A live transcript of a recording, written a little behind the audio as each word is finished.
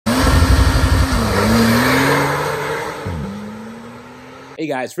Hey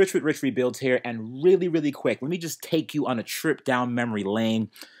guys, Rich with Rich Rebuilds here, and really quick, let me just take you on a trip down memory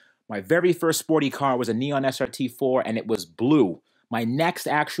lane. My very first sporty car was a Neon SRT4, and it was blue. My next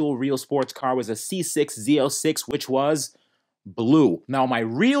actual real sports car was a C6 Z06, which was blue. Now, my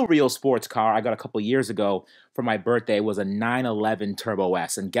real sports car I got a couple years ago for my birthday was a 911 Turbo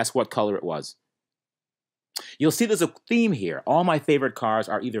S, and guess what color it was? You'll see there's a theme here. All my favorite cars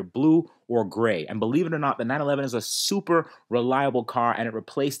are either blue or gray. And believe it or not, the 911 is a super reliable car, and it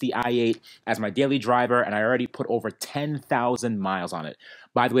replaced the i8 as my daily driver, and I already put over 10,000 miles on it.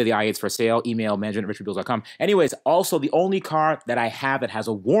 By the way, the i8's for sale. Email management@richrebuilds.com. Anyways, also the only car that I have that has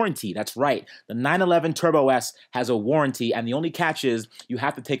a warranty. That's right. The 911 Turbo S has a warranty, and the only catch is you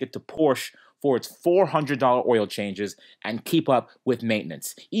have to take it to Porsche for its $400 oil changes and keep up with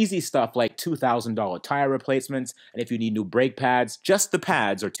maintenance. Easy stuff like $2,000 tire replacements, and if you need new brake pads, just the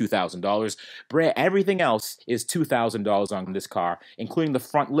pads are $2,000. Everything else is $2,000 on this car, including the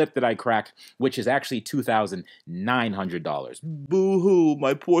front lip that I cracked, which is actually $2,900. Boo-hoo,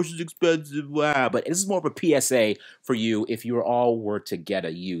 my Porsche is expensive, wow. But this is more of a PSA for you if you all were to get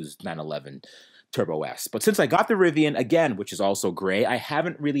a used 911 Turbo S. But since I got the Rivian, again, which is also gray, I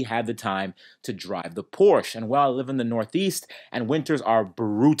haven't really had the time to drive the Porsche. And while I live in the Northeast, and winters are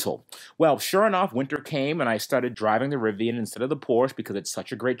brutal. Well, sure enough, winter came, and I started driving the Rivian instead of the Porsche because it's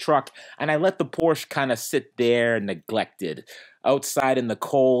such a great truck. And I let the Porsche kind of sit there neglected outside in the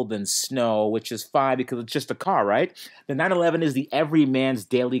cold and snow, which is fine because it's just a car, right? The 911 is the everyman's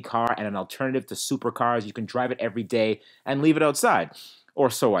daily car and an alternative to supercars. You can drive it every day and leave it outside. Or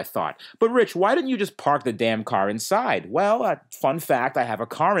so I thought. But Rich, why didn't you just park the damn car inside? Well, fun fact, I have a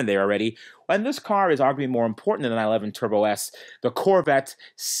car in there already. And this car is arguably more important than the 911 Turbo S, the Corvette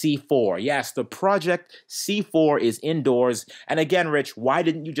C4. Yes, the Project C4 is indoors. And again, Rich, why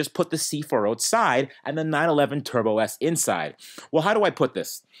didn't you just put the C4 outside and the 911 Turbo S inside? Well, how do I put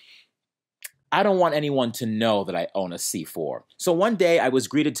this? I don't want anyone to know that I own a C4. So one day I was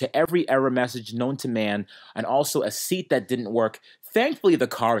greeted to every error message known to man and also a seat that didn't work. Thankfully, the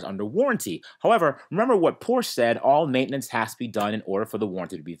car is under warranty. However, remember what Porsche said, all maintenance has to be done in order for the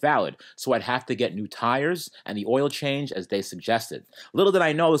warranty to be valid. So I'd have to get new tires and the oil change as they suggested. Little did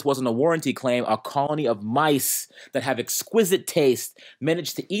I know this wasn't a warranty claim. A colony of mice that have exquisite taste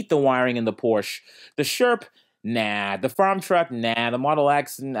managed to eat the wiring in the Porsche. The Sherp, nah. The farm truck, nah. The Model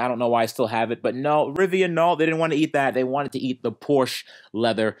X, I don't know why I still have it, but no. Rivian, no, they didn't want to eat that. They wanted to eat the Porsche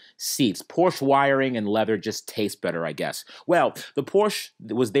leather seats. Porsche wiring and leather just taste better, I guess. Well, the Porsche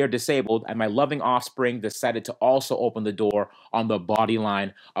was there disabled, and my loving offspring decided to also open the door on the body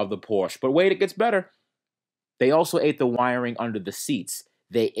line of the Porsche. But wait, it gets better. They also ate the wiring under the seats.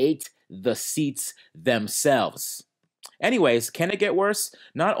 They ate the seats themselves. Anyways, can it get worse?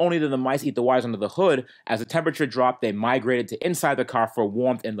 Not only did the mice eat the wires under the hood, as the temperature dropped, they migrated to inside the car for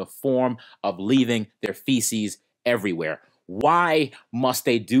warmth in the form of leaving their feces everywhere. Why must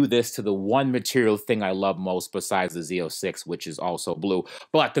they do this to the one material thing I love most besides the Z06, which is also blue?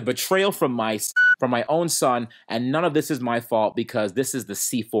 But the betrayal from mice, from my own son, and none of this is my fault because this is the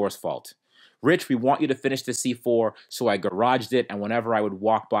C4's fault. Rich, we want you to finish the C4, so I garaged it, and whenever I would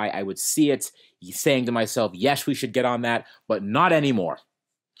walk by, I would see it, saying to myself, yes, we should get on that, but not anymore.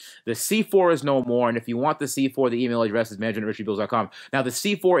 The C4 is no more, and if you want the C4, the email address is management@richrebuilds.com. Now, the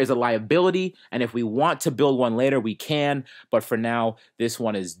C4 is a liability, and if we want to build one later, we can, but for now, this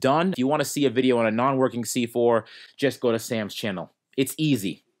one is done. If you want to see a video on a non-working C4, just go to Sam's channel. It's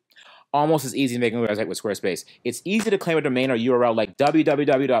easy. Almost as easy as making a website with Squarespace. It's easy to claim a domain or URL like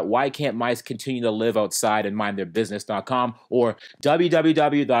www.whycan'tmice.continue-to-live-outside-and-mind-their-business.com or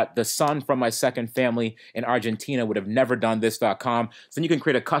www.thesonfrommysecond-family in Argentina would have never done this.com. So then you can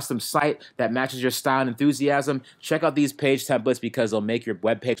create a custom site that matches your style and enthusiasm. Check out these page templates because they'll make your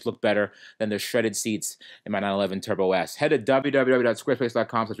webpage look better than the shredded seats in my 911 Turbo S. Head to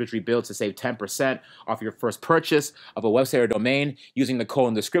www.squarespace.com/richrebuilds to save 10% off your first purchase of a website or domain using the code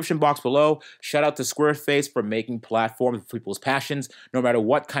in the description box below. Shout out to Squarespace for making platforms for people's passions, no matter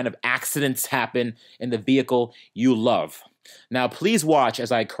what kind of accidents happen in the vehicle you love. Now, please watch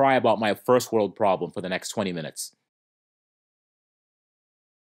as I cry about my first world problem for the next 20 minutes.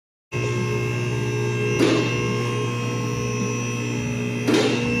 Maybe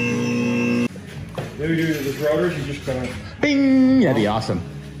do the rotors, you just kind of... Bing! That'd be awesome.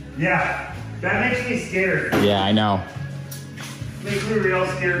 Yeah, that makes me scared. Yeah, I know. Makes me real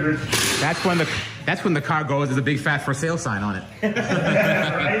scared, Rich. That's when the car goes, there's a big fat for sale sign on it.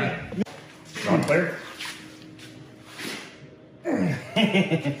 Right? On clear.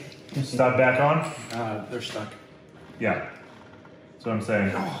 Stop back on? They're stuck. Yeah. That's what I'm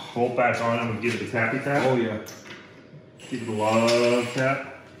saying. Bolt back on and we'll give it a tappy tap. Oh, yeah. You'd love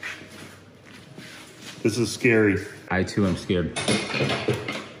that. This is scary. I too am scared.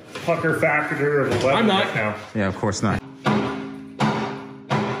 Pucker factor of 11 I'm not. right now. Yeah, of course not.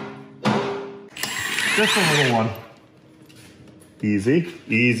 Just a little one. Easy,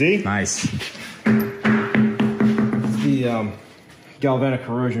 easy. Nice. The galvanic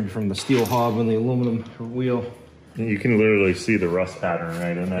corrosion from the steel hub and the aluminum wheel. You can literally see the rust pattern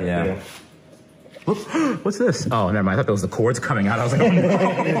right in that Yeah. deal. What's this? Oh, never mind. I thought that was the cords coming out. I was like, oh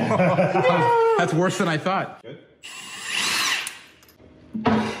no. That's worse than I thought. Good.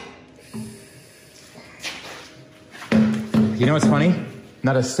 You know what's funny?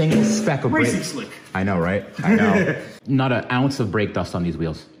 Not a single speck of Racing brake. slick. I know, right? I know. Not an ounce of brake dust on these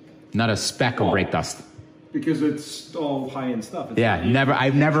wheels. Not a speck of brake dust. Because it's all high-end stuff. It's Yeah, never.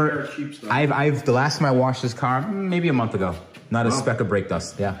 I've never. cheap stuff. The last time I washed this car, maybe a month ago. Not a speck of brake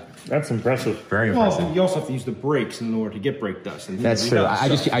dust. Yeah, That's impressive. very impressive. Well, you also have to use the brakes in order to get brake dust. And That's true. I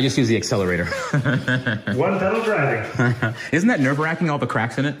just use the accelerator. One pedal driving. Isn't that nerve-wracking? All the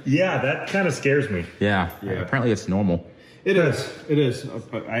cracks in it. Yeah, that kind of scares me. Yeah. Apparently, it's normal. It is. It is.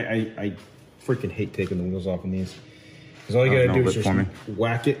 I freaking hate taking the wheels off in these. Because all you gotta do is just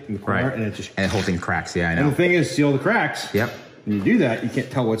whack it in the corner and it just... And the whole thing cracks. Yeah, I know. And the thing is, see all the cracks? Yep. When you do that, you can't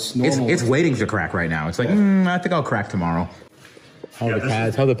tell what's normal. It's waiting to crack right now. It's like, I think I'll crack tomorrow. How are the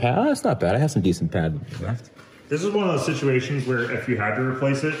pads? Oh, that's not bad. I have some decent pad left. This is one of those situations where if you had to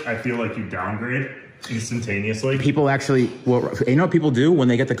replace it, I feel like you downgrade instantaneously. People actually, well, you know what people do when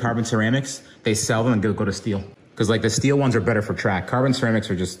they get the carbon ceramics? They sell them and go to steel. Because like the steel ones are better for track. Carbon ceramics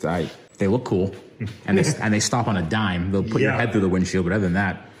are just, they look cool. And they stop on a dime. They'll put your head through the windshield, but other than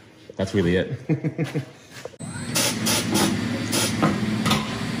that, that's really it.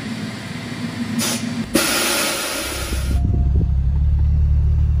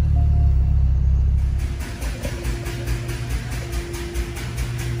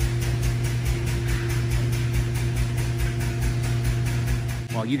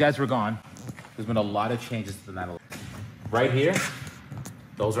 While you guys were gone, there's been a lot of changes to the metal. Right here,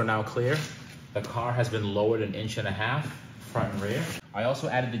 those are now clear. The car has been lowered 1.5 inches, front and rear. I also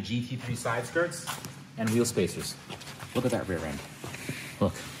added the GT3 side skirts and wheel spacers. Look at that rear end.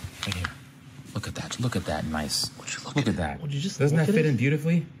 Look, right here. Look at that. Look at that. Nice. Look at that. Doesn't that fit in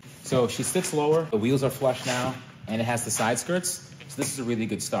beautifully? So she sits lower. The wheels are flush now, and it has the side skirts. So this is a really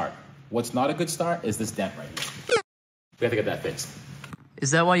good start. What's not a good start is this dent right here. We have to get that fixed.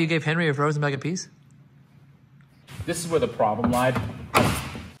 Is that why you gave Henry a frozen bag of peas? This is where the problem lied.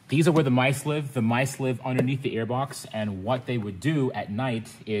 These are where the mice live. The mice live underneath the airbox, and what they would do at night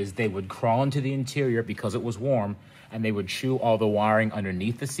is they would crawl into the interior because it was warm, and they would chew all the wiring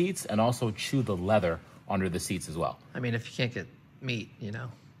underneath the seats and also chew the leather under the seats as well. I mean, if you can't get meat, you know.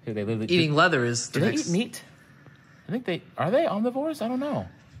 They literally, Eating leather is... Do they eat meat? I think are they omnivores? I don't know.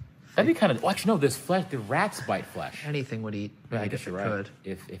 That'd be kind of, actually no, there's flesh, the rats bite flesh. Anything would eat Yeah, I meat guess if it you're right. could.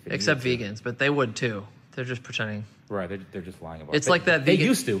 If it Except needed vegans, but they would too. They're just pretending. to. Right, they're just lying about it. It's like that vegan... They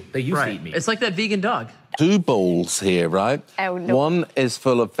used to right. eat meat. It's like that vegan dog. Two bowls here, right? Oh, no. One is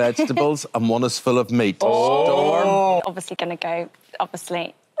full of vegetables and one is full of meat. Storm. Obviously going to go,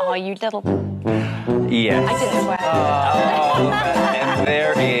 obviously, oh, you little... Yes. I didn't swear. And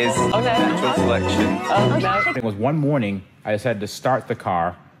there is natural selection. Oh, no. It was one morning, I decided to start the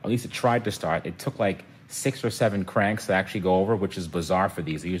car. At least it tried to start. It took like 6 or 7 cranks to actually go over, which is bizarre for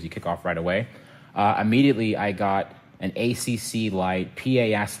these. They usually kick off right away. Immediately, I got an ACC light,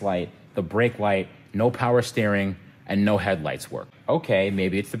 PAS light, the brake light, no power steering, and no headlights work. Okay,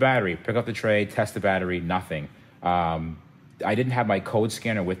 maybe it's the battery. Pick up the tray, test the battery, nothing. I didn't have my code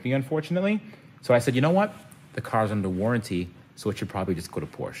scanner with me, unfortunately. So I said, you know what? The car's under warranty, so it should probably just go to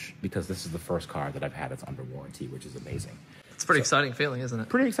Porsche, because this is the first car that I've had that's under warranty, which is amazing. It's a pretty exciting feeling, isn't it?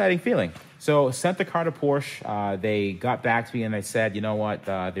 Pretty exciting feeling. So sent the car to Porsche. They got back to me and they said, you know what?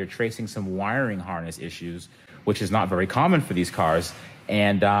 They're tracing some wiring harness issues, which is not very common for these cars.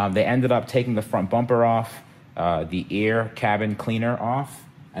 And they ended up taking the front bumper off, the air cabin cleaner off,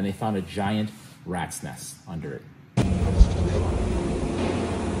 and they found a giant rat's nest under it.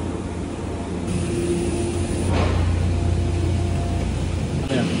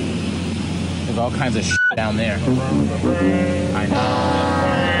 There's all kinds of shit down there. I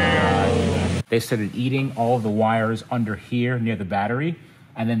know. They started eating all the wires under here near the battery,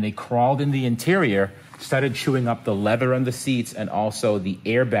 and then they crawled in the interior, started chewing up the leather on the seats and also the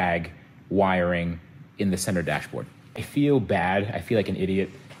airbag wiring in the center dashboard. I feel bad. I feel like an idiot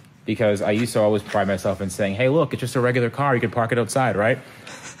because I used to always pride myself in saying, hey, look, it's just a regular car. You can park it outside, right?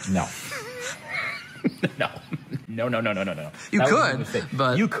 No. No. You That was a could, mistake.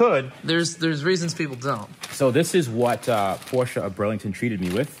 but you could. There's reasons people don't. So this is what Porsche of Burlington treated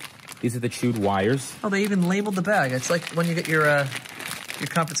me with. These are the chewed wires. Oh, they even labeled the bag. It's like when you get your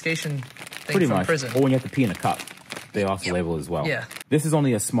confiscation thing Pretty from much. prison. Or when you have to pee in a cup. They also label it as well. Yeah. This is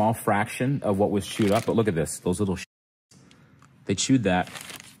only a small fraction of what was chewed up, but look at this. Those little they chewed that.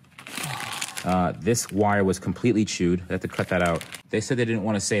 This wire was completely chewed. They had to cut that out. They said they didn't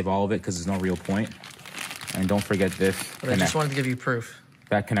want to save all of it because there's no real point. And don't forget this. But I just wanted to give you proof.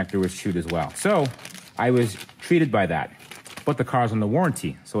 That connector was chewed as well. So I was treated by that. But the car's under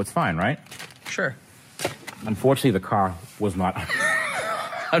warranty, so it's fine, right? Sure. Unfortunately, the car was not.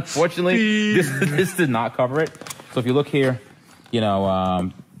 Unfortunately, this did not cover it. So if you look here, you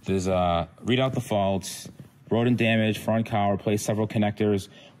know, there's read out the faults, rodent damage, front car, replace several connectors,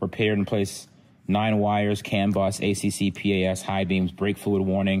 repaired and place 9 wires, CAN bus, ACC, PAS, high beams, brake fluid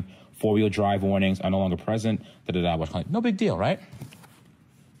warning, 4-wheel drive warnings are no longer present. No big deal, right?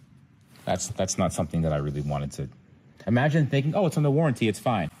 That's not something that I really wanted to. Imagine thinking, oh, it's under warranty, it's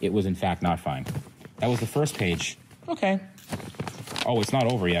fine. It was in fact not fine. That was the first page. Okay. Oh, it's not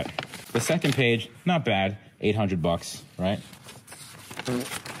over yet. The second page, not bad. $800, right?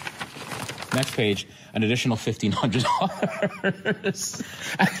 Next page, an additional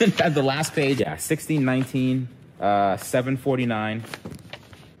 $1,500. And the last page, yeah, 1619, 749,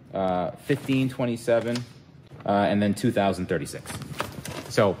 1527, and then 2036.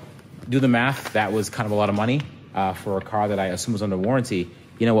 So do the math. That was kind of a lot of money for a car that I assume was under warranty.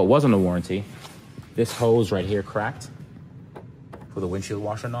 You know what was under warranty? This hose right here cracked for the windshield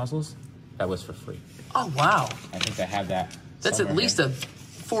washer nozzles. That was for free. Oh, wow. I think I have that. That's at least a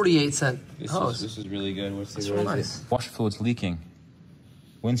 48-cent hose. This is really good. That's real nice. Washer fluid's leaking.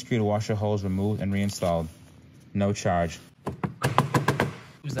 Windscreen washer hose removed and reinstalled. No charge.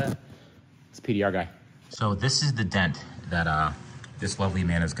 Who's that? It's a PDR guy. So this is the dent that this lovely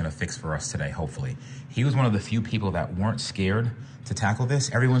man is gonna fix for us today, hopefully. He was one of the few people that weren't scared to tackle this.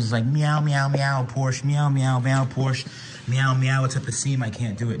 Everyone's like, meow, meow, meow, Porsche, meow, meow, meow, Porsche, meow, meow, it's at the seam, I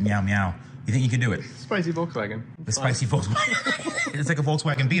can't do it, meow, meow. You think you can do it? Spicy Volkswagen. The spicy Volkswagen. It's like a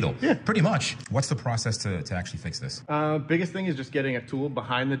Volkswagen Beetle. Yeah. Pretty much. What's the process to actually fix this? Biggest thing is just getting a tool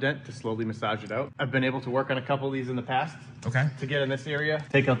behind the dent to slowly massage it out. I've been able to work on a couple of these in the past. Okay. To get in this area,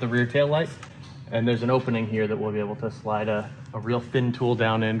 take out the rear tail light, and there's an opening here that we'll be able to slide a real thin tool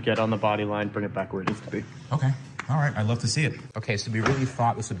down in, get on the body line, bring it back where it needs to be. Okay. All right. I'd love to see it. Okay, so we really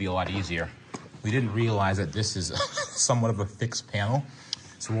thought this would be a lot easier. We didn't realize that this is somewhat of a fixed panel.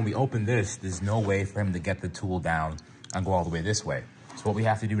 So when we open this, there's no way for him to get the tool down and go all the way this way. So what we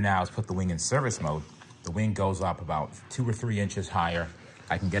have to do now is put the wing in service mode. The wing goes up about 2 or 3 inches higher.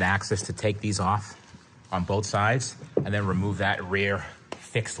 I can get access to take these off on both sides and then remove that rear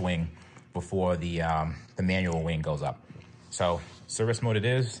fixed wing before the manual wing goes up. So service mode it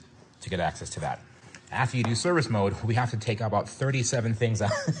is to get access to that. After you do service mode, we have to take about 37 things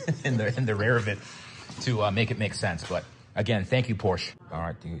out in the rear of it to make it make sense. But again, thank you, Porsche. All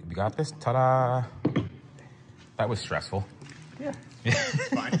right, we got this. Ta-da! That was stressful. Yeah, it's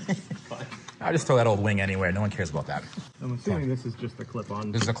fine. It's fine. I just throw that old wing anywhere. No one cares about that. I'm assuming this is just the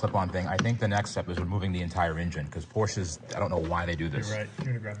clip-on. This is a clip-on thing. I think the next step is removing the entire engine because Porsches, I don't know why they do this. You're right. You're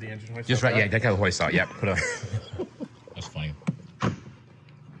going to grab the engine hoist. Just right, yeah, take out the hoist out. Yep, put it on. That's funny. This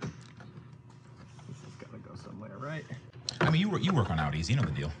has got to go somewhere, right? I mean, you work on Audis. You know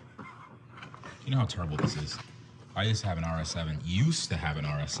the deal. You know how terrible this is. I used to have an RS7. Used to have an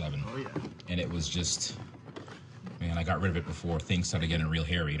RS7. Oh, yeah. And it was just, man, I got rid of it before things started getting real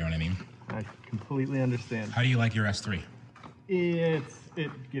hairy. You know what I mean? I completely understand. How do you like your S3? It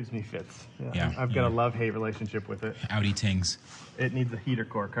gives me fits. Yeah, I've got a love-hate relationship with it. Audi tings. It needs a heater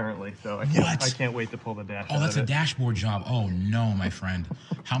core currently, so I can't wait to pull the dash. Oh, that's a dashboard job. Oh no, my friend.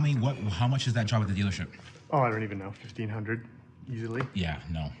 How much is that job at the dealership? Oh, I don't even know. 1,500 easily. Yeah,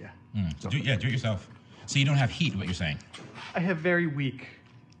 no. Yeah. So do it yourself. So you don't have heat, what you're saying? I have very weak,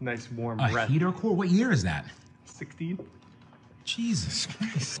 nice warm breath. A heater core? What year is that? 16. Jesus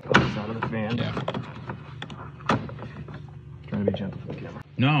Christ. It's out of the fan. Yeah. Trying to be gentle for the camera.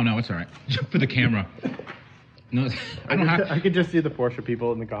 No, it's all right. For the camera. No, I could just see the Porsche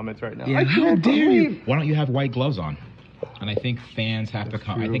people in the comments right now. Yeah, how dare you? Why don't you have white gloves on? And I think fans have to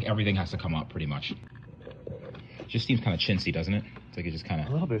come. I think everything has to come up pretty much. Just seems kind of chintzy, doesn't it? It's like it just kind of.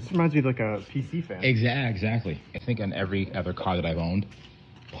 A little bit. This reminds me of like a PC fan. Exactly. I think on every other car that I've owned,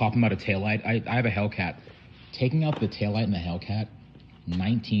 popping out a taillight. I have a Hellcat. Taking out the taillight in the Hellcat,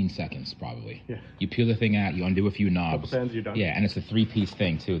 19 seconds probably. Yeah. You peel the thing out, you undo a few knobs. Couple fans, you're done. Yeah, and it's a 3-piece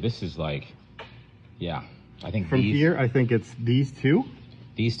thing too. This is like, yeah. I think from here, I think it's these two.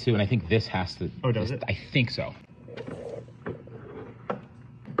 These two, and I think this has to. Oh, does it? I think so.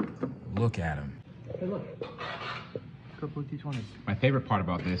 Look at him. Hey, look. Couple of T20s. My favorite part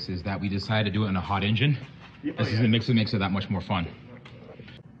about this is that we decided to do it in a hot engine. This is makes it that much more fun.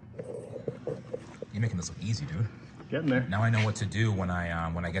 You're making this look easy, dude. Getting there. Now I know what to do when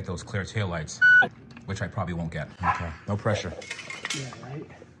I get those clear taillights, which I probably won't get. Okay, no pressure. Yeah, right.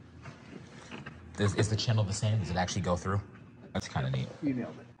 Is the channel the same? Does it actually go through? That's kind of neat. You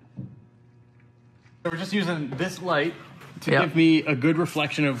nailed it. So we're just using this light to Yep. give me a good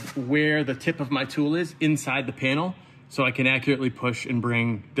reflection of where the tip of my tool is inside the panel, so I can accurately push and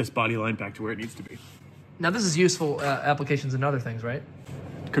bring this body line back to where it needs to be. Now this is useful applications and other things, right?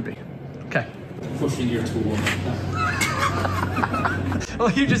 Could be. Okay. Pushing your tool. Oh,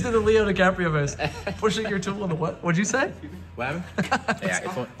 you just did the Leo DiCaprio voice. Pushing your tool in the what? What'd you say? What happened?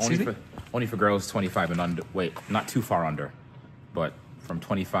 Yeah, it's only for girls 25 and under. Wait, not too far under, but from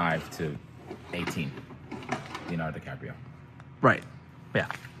 25 to 18. Leonardo DiCaprio. Right. Yeah.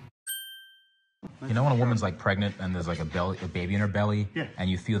 You know when a woman's like pregnant and there's like a baby in her belly, Yeah. and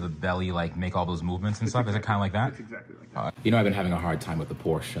you feel the belly like make all those movements and stuff? Is it kind of like that? It's exactly like that. You know, I've been having a hard time with the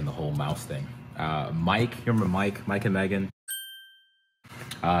Porsche and the whole mouse thing. Mike, you remember Mike and Megan?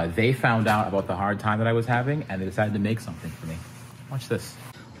 They found out about the hard time that I was having, and they decided to make something for me. Watch this.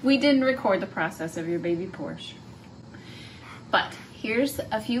 We didn't record the process of your baby Porsche. But here's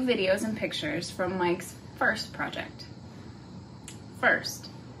a few videos and pictures from Mike's first project. First,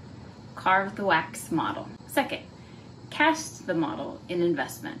 carve the wax model. Second, cast the model in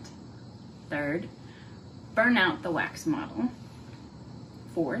investment. Third, burn out the wax model.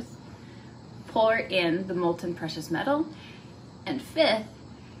 Fourth, pour in the molten precious metal. And fifth,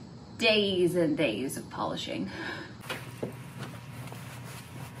 days and days of polishing.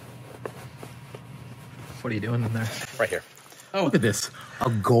 What are you doing in there? Right here. Oh, look at this. A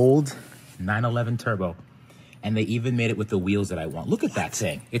gold 911 turbo. And they even made it with the wheels that I want. Look at that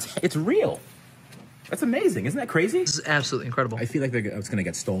thing. It's real. That's amazing. Isn't that crazy? This is absolutely incredible. I feel like it's going to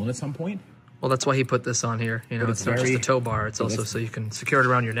get stolen at some point. Well, that's why he put this on here. You know, But it's it's not very- just a tow bar. It's also so you can secure it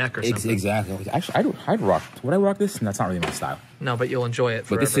around your neck or something. Exactly. Actually, I'd rock. Would I rock this? And that's not really my style. No, but you'll enjoy it But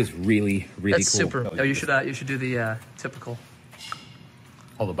forever. this is really, really That's cool. super. Oh, you should do the typical.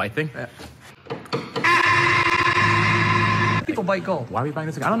 Oh, the bite thing? Yeah. People bite gold. Why are we buying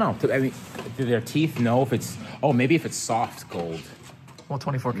this? I don't know. I mean, do their teeth know if it's... Oh, maybe if it's soft gold. Well,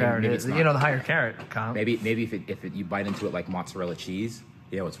 24 karat maybe is. it's not. You know, the higher carat count. Maybe if you bite into it like mozzarella cheese,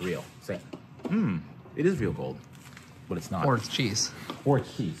 it's real. Say, it is real gold, but it's not. Or it's cheese. Or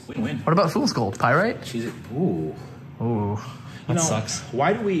it's cheese. Win-win. What about fool's gold? Pyrite? Cheese. Ooh. Ooh. That sucks.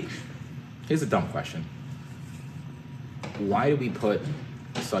 Why do we... Here's a dumb question. Why do we put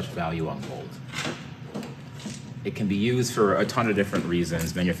such value on gold? It can be used for a ton of different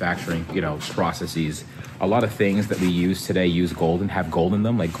reasons, manufacturing, processes. A lot of things that we use today use gold and have gold in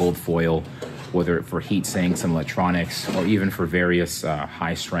them, like gold foil, whether for heat sinks and electronics, or even for various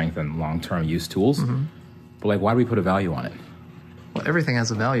high strength and long-term use tools. Mm-hmm. But why do we put a value on it? Well, everything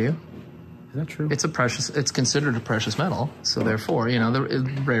has a value. Is that true? It's considered a precious metal. So therefore,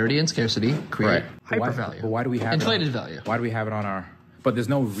 the rarity and scarcity create hyper value. But why do we have inflated value? Why do we have it on our... But there's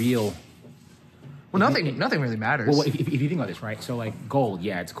no real... Well, nothing really matters. Well, if you think about this, right? So, gold,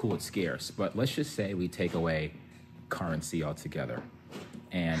 yeah, it's cool, it's scarce. But let's just say we take away currency altogether,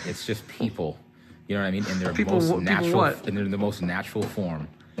 and it's just people. You know what I mean? In their in the most natural form,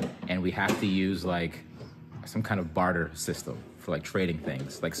 and we have to use some kind of barter system for trading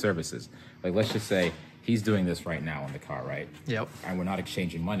things, like services. Let's just say he's doing this right now in the car, right? Yep. And we're not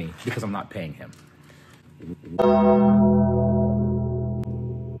exchanging money because I'm not paying him.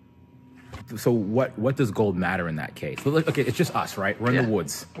 So what does gold matter in that case? Okay, it's just us, right? We're in the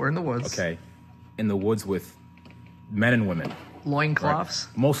woods. We're in the woods. Okay. In the woods with men and women. Loincloths.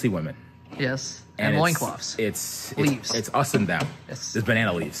 Right? Mostly women. Yes. And loincloths. It's leaves. It's us and them. Yes. There's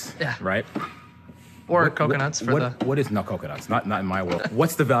banana leaves. Yeah. Right? Or coconuts What is not coconuts? Not in my world.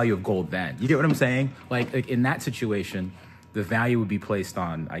 What's the value of gold then? You get what I'm saying? Like in that situation, the value would be placed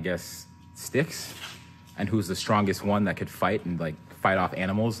on, I guess, sticks, and who's the strongest one that could fight and fight off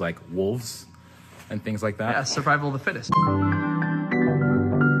animals like wolves and things like that. Yeah, survival of the fittest.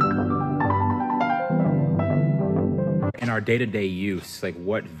 In our day-to-day use,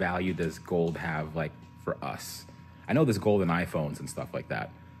 what value does gold have for us? I know there's gold in iPhones and stuff like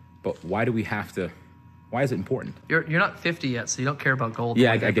that, but why do we have to? Why is it important? You're not 50 yet, so you don't care about gold.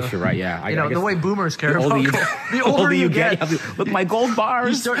 Yeah, I guess you're right. Yeah, I guess the way boomers care about older gold. The older you get, look, my gold bars.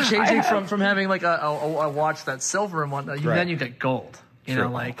 you start changing from having a watch that's silver and whatnot. Then you get gold. You know,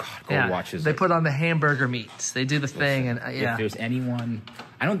 like, Gold Watch is they like, put on the hamburger meats. They do the thing, and if there's anyone,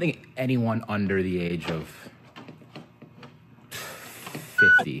 I don't think anyone under the age of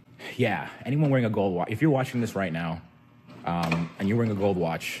 50. Yeah, anyone wearing a gold watch. If you're watching this right now, and you're wearing a gold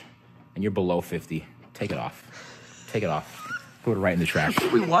watch, and you're below 50, take it off. Take it off. Put it right in the trash.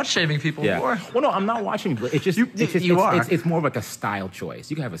 We watch shaming people for. Well, no, I'm not watching. It's just, it's more of like a style choice.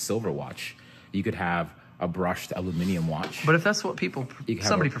 You could have a silver watch. You could have a brushed aluminum watch. But if that's what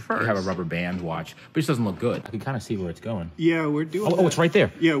somebody prefers. You have a rubber band watch, but it just doesn't look good. I can kind of see where it's going. Yeah, we're doing Oh, it's right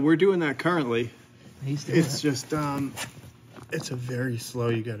there. Yeah, we're doing that currently. It's just, it's a very slow,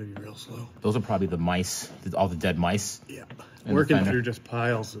 you gotta be real slow. Those are probably the mice, all the dead mice. Yeah. Working through just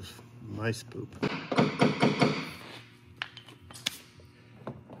piles of mice poop.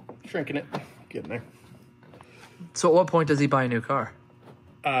 Shrinking it, getting there. So at what point does he buy a new car?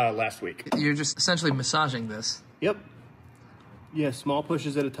 Last week. You're just essentially massaging this. Yep. Yeah, small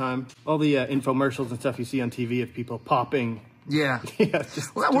pushes at a time. All the infomercials and stuff you see on TV of people popping. Yeah. Yeah.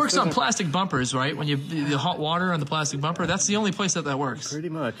 Well, that works on plastic bumpers, right? When you the hot water on the plastic bumper, that's the only place that works. Pretty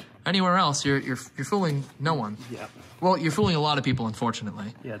much. Anywhere else, you're fooling no one. Yeah. Well, you're fooling a lot of people,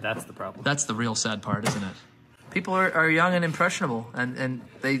 unfortunately. Yeah, that's the problem. That's the real sad part, isn't it? People are young and impressionable, and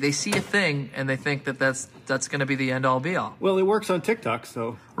they see a thing and they think that's going to be the end all be all. Well, it works on TikTok,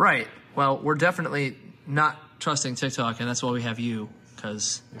 so. Right. Well, we're definitely not trusting TikTok, and that's why we have you,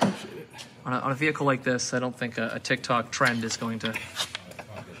 because on a vehicle like this, I don't think a TikTok trend is going to.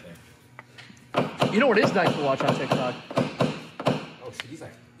 You know what is nice to watch on TikTok? Oh, shit,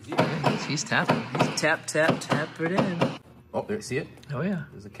 He's tapping. He's tap it in. Oh, there, see it? Oh yeah.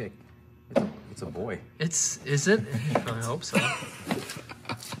 There's a kick. It's a boy. Is it? I hope so.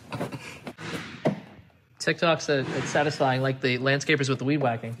 TikTok's it's satisfying, like the landscapers with the weed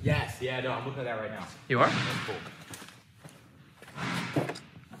whacking. Yes, yeah, no, I'm looking at that right now. You are? That's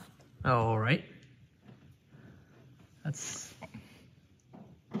cool. All right. That's.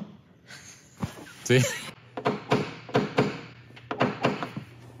 See?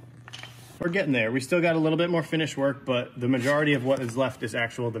 We're getting there. We still got a little bit more finished work, but the majority of what is left is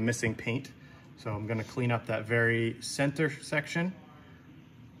the missing paint. So I'm gonna clean up that very center section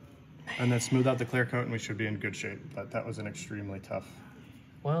and then smooth out the clear coat and we should be in good shape. But that was an extremely tough,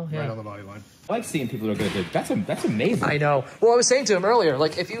 Well, yeah. right on the body line. I like seeing people that are good. That's amazing. I know. Well, I was saying to him earlier,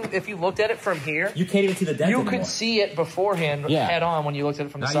 like if you looked at it from here, You can't even see the dent you anymore. could see it beforehand, head on, when you looked at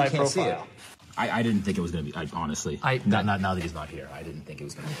it from the Now side you can't see it. profile. I didn't think it was going to be, honestly. Not now that he's not here. I didn't think it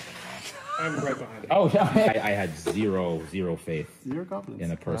was going to be. I'm right behind it. Oh, yeah. I had zero faith Zero confidence.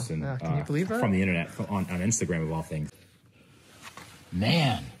 in a person Can you believe that? from the internet, on Instagram of all things.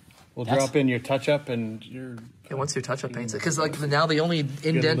 Man. We'll drop in your touch-up and your... Yeah, once your touch-up paints it, because like now the only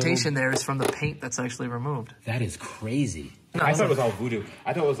indentation there is from the paint that's actually removed. That is crazy. No, I thought it was all voodoo.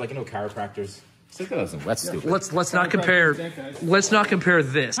 I thought it was like, chiropractors. That's stupid. Let's not compare. Let's not compare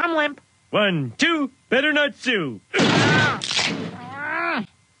this. I'm limp. 1, 2, better not sue.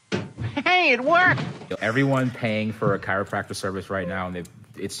 Hey, it worked. Everyone paying for a chiropractor service right now, and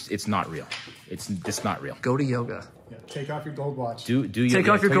it's not real. It's just not real. Go to yoga. Yeah, take off your gold watch. Take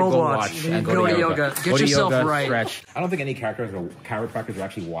off your gold watch and go to yoga. Get yourself right. Stretch. I don't think any chiropractors are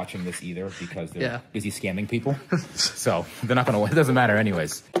actually watching this either because they're busy scamming people. So they're not going to. It doesn't matter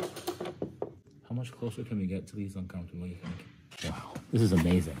anyways. How much closer can we get to these uncomfortable? You think? Wow, this is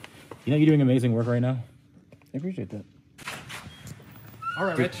amazing. You know you're doing amazing work right now. I appreciate that. All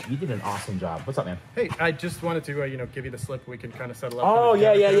right, Rich. You did an awesome job. What's up, man? Hey, I just wanted to, give you the slip. We can kind of settle up. Oh,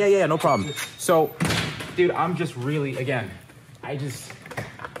 yeah, no problem. So, dude, I'm just really, again, He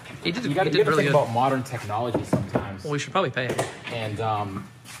did. you He got to did really think good. about modern technology sometimes. Well, we should probably pay him. And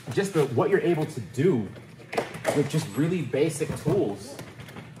just what you're able to do with just really basic tools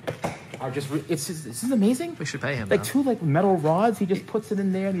are just, this is amazing. We should pay him. Like two metal rods, he just puts it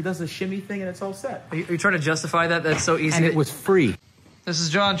in there and he does a shimmy thing and it's all set. Are you trying to justify that? That's so easy. And it was free. This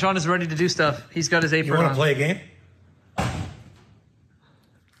is John. John is ready to do stuff. He's got his apron on. You want to play a game?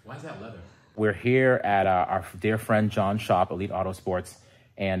 Why is that leather? We're here at our dear friend John's shop, Elite Auto Sports,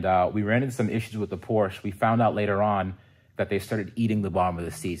 and we ran into some issues with the Porsche. We found out later on that they started eating the bottom of the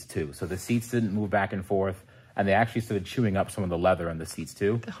seats too. So the seats didn't move back and forth, and they actually started chewing up some of the leather in the seats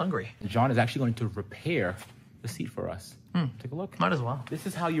too. They're hungry. John is actually going to repair the seat for us. Take a look. Might as well. This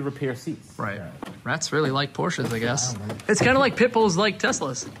is how you repair seats. Right. Rats really like Porsches, I guess. It's kind of like pit bulls like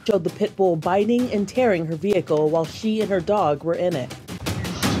Teslas. Showed the pit bull biting and tearing her vehicle while she and her dog were in it.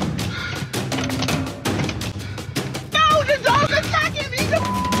 No, the dog is attacking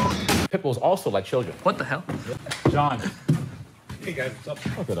me! Pit bulls also like children. What the hell? John, Hey, guys, what's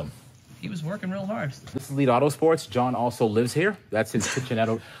up? look at him. He was working real hard. This is Lead Auto Sports. John also lives here. That's his kitchenette.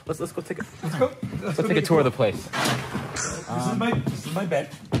 Let's go take a tour of the place. This is my bed.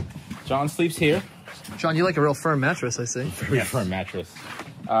 John sleeps here. John, you like a real firm mattress, I see. Very firm mattress.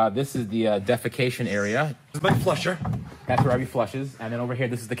 This is the defecation area. This is my flusher. That's where he flushes. And then over here,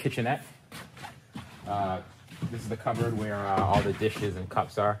 this is the kitchenette. This is the cupboard where all the dishes and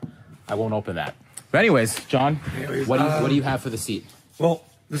cups are. I won't open that. But anyways, John, what do you have for the seat? Well,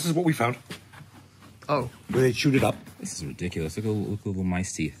 this is what we found. Oh. Where they chewed it up. This is ridiculous. Look at little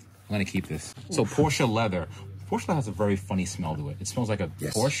mice teeth. I'm going to keep this. So Porsche leather. Porsche has a very funny smell to it. It smells like a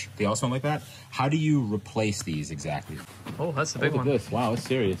Porsche. They all smell like that. How do you replace these exactly? Oh, that's the big one. Look at this. Wow, it's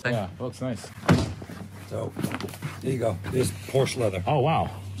serious. Yeah, it looks nice. So, there you go. There's Porsche leather. Oh, wow.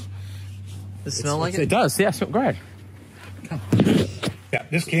 Does it smell like it? It does. Yeah, so, go ahead. Come. Yeah,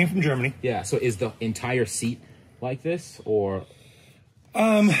 this came from Germany. Yeah, so is the entire seat like this, or?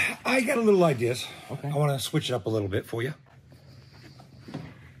 I got a little ideas. Okay. I want to switch it up a little bit for you.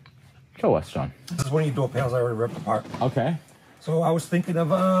 Show us, John. This is one of your door panels I already ripped apart. Okay. So I was thinking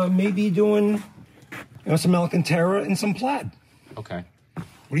of maybe doing some Alcantara and some plaid. Okay. What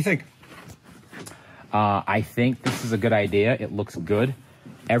do you think? I think this is a good idea. It looks good.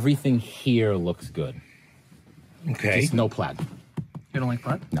 Everything here looks good. Okay. Just no plaid. You don't like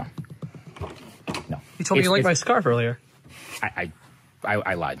plaid? No. No. You told me you liked my scarf earlier.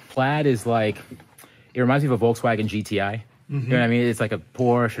 I lied. Plaid is like, it reminds me of a Volkswagen GTI. You know what I mean? It's like a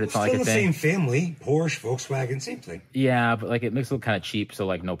Porsche. It's not like a thing. Still the same family. Porsche, Volkswagen, same thing. Yeah, but like it makes it look kind of cheap. So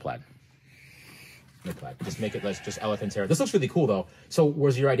like no plaid. No plaid. Just make it less just Alcantara. This looks really cool though. So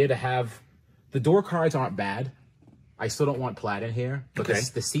was your idea to have the door cards aren't bad? I still don't want plaid in here, but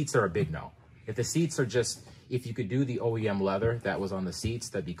the seats are a big no. If the seats are just, if you could do the OEM leather that was on the seats,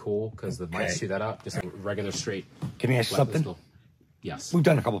 that'd be cool because the mics chew that up. Just a regular straight. Can I ask you something? Yes. We've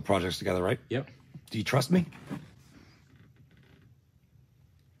done a couple of projects together, right? Yep. Do you trust me?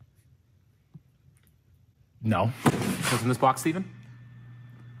 No. What's in this box, Steven?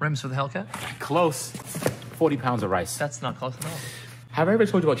 Rims for the Hellcat? Close. 40 pounds of rice. That's not close at all. Have I ever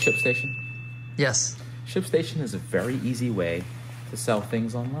told you about ShipStation? Yes. ShipStation is a very easy way to sell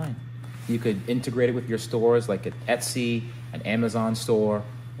things online. You could integrate it with your stores like an Etsy, an Amazon store,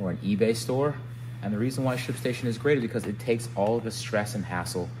 or an eBay store. And the reason why ShipStation is great is because it takes all of the stress and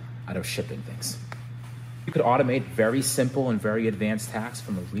hassle out of shipping things. You could automate very simple and very advanced tasks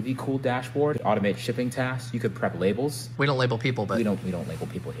from a really cool dashboard. Automate shipping tasks. You could prep labels. We don't label people, but we don't label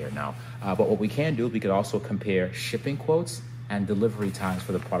people here now. But what we can do, we could also compare shipping quotes and delivery times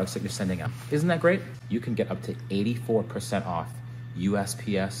for the products that you're sending out. Isn't that great? You can get up to 84% off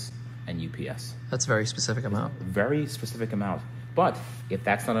USPS and UPS. That's a very specific amount. Very specific amount. But if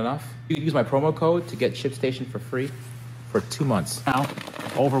that's not enough, you can use my promo code to get ShipStation for free for 2 months. Now,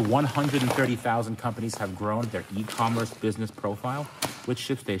 over 130,000 companies have grown their e-commerce business profile with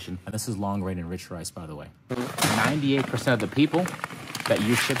ShipStation. And this is long grain and rich rice, by the way. 98% of the people that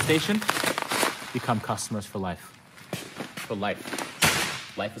use ShipStation become customers for life. For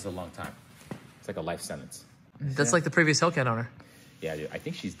life. Life is a long time. It's like a life sentence. That's like the previous Hellcat owner. Yeah, dude. I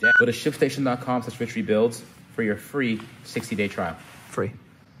think she's dead. Go to shipstation.com/richrebuilds for your free 60-day trial. Free.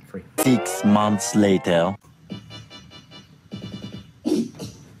 6 months later.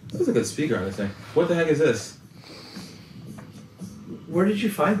 This is a good speaker on this thing. What the heck is this? Where did you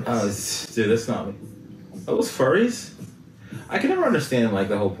find this? Dude, that's not... Are those furries? I can never understand, like,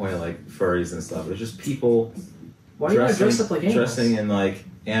 the whole point of, like, furries and stuff. It's just people... Why do you want to dress up like animals? Dressing in, like,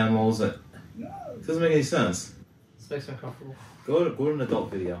 animals. It doesn't make any sense. This makes me uncomfortable. Go to an adult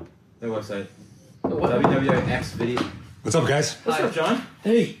video. Their website. WWX video. What's up, guys? What's up, John?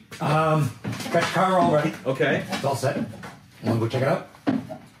 Hey, got your car all ready. Okay. It's all set. Want to go check it out?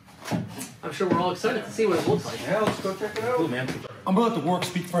 I'm sure we're all excited to see what it looks like. Yeah, let's go check it out. Cool, man. I'm gonna let the work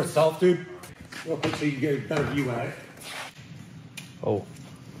speak for itself, dude. Real quick so you get a better view at it. Oh.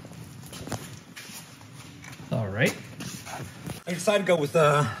 All right. I decided to go with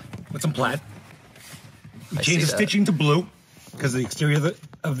some plaid. We changed the stitching to blue because of the exterior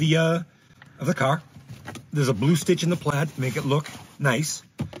of the car. There's a blue stitch in the plaid to make it look nice.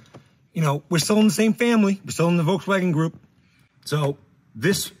 You know, we're still in the same family. We're still in the Volkswagen group. So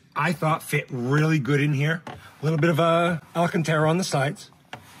this, I thought, fit really good in here. A little bit of Alcantara on the sides.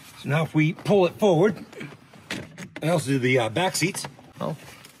 So now if we pull it forward, I also did the back seats. Oh.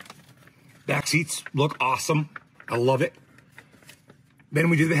 Back seats look awesome. I love it. Then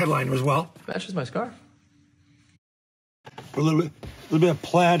we did the headliner as well. Matches my scarf. A little bit of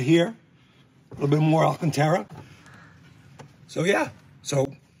plaid here. A little bit more Alcantara. So yeah.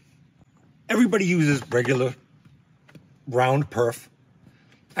 So everybody uses regular round perf.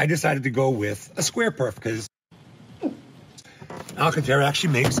 I decided to go with a square perf because Alcantara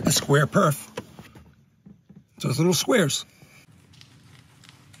actually makes a square perf. So it's little squares.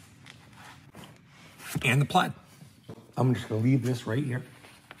 And the plaid. I'm just gonna leave this right here.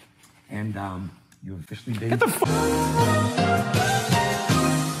 And you've officially been... Get the